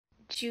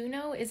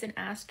Juno is an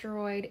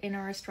asteroid in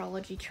our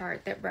astrology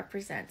chart that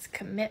represents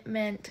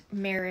commitment,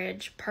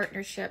 marriage,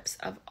 partnerships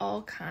of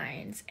all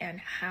kinds, and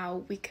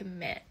how we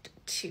commit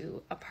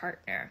to a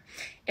partner.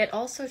 It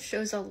also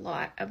shows a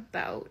lot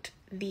about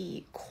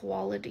the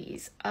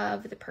qualities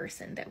of the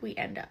person that we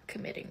end up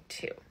committing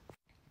to.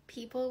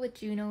 People with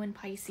Juno and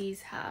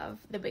Pisces have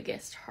the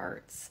biggest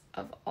hearts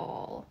of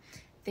all.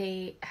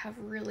 They have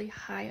really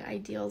high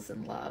ideals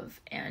in love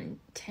and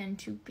tend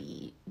to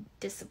be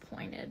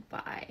disappointed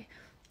by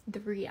the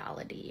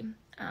reality.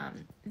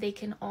 They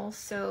can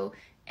also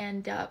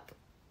end up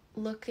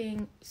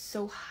looking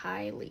so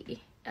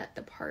highly at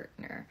the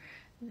partner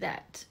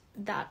that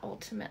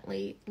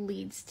ultimately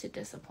leads to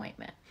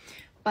disappointment.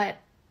 But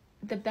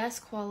the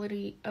best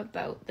quality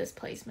about this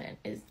placement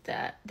is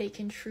that they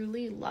can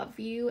truly love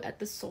you at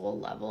the soul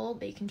level.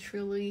 They can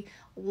truly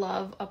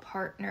love a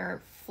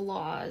partner,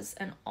 flaws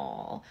and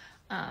all,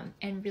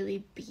 and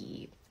really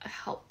be a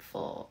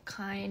helpful,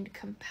 kind,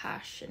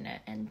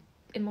 compassionate, and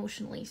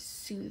emotionally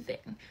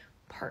soothing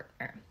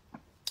partner.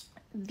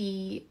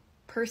 The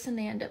person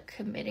they end up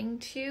committing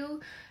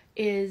to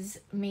is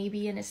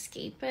maybe an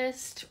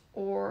escapist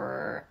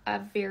or a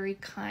very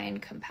kind,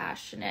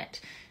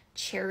 compassionate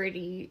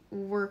charity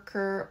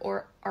worker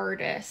or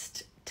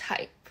artist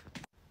type.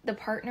 The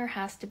partner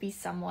has to be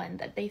someone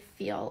that they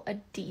feel a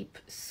deep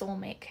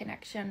soulmate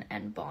connection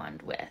and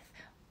bond with.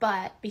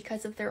 But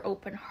because of their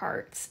open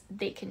hearts,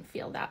 they can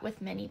feel that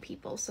with many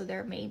people. So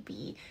there may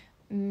be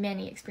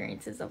many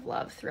experiences of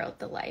love throughout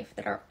the life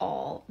that are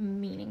all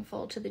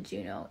meaningful to the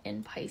Juno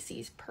in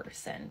Pisces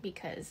person,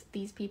 because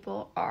these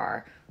people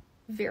are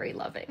very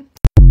loving.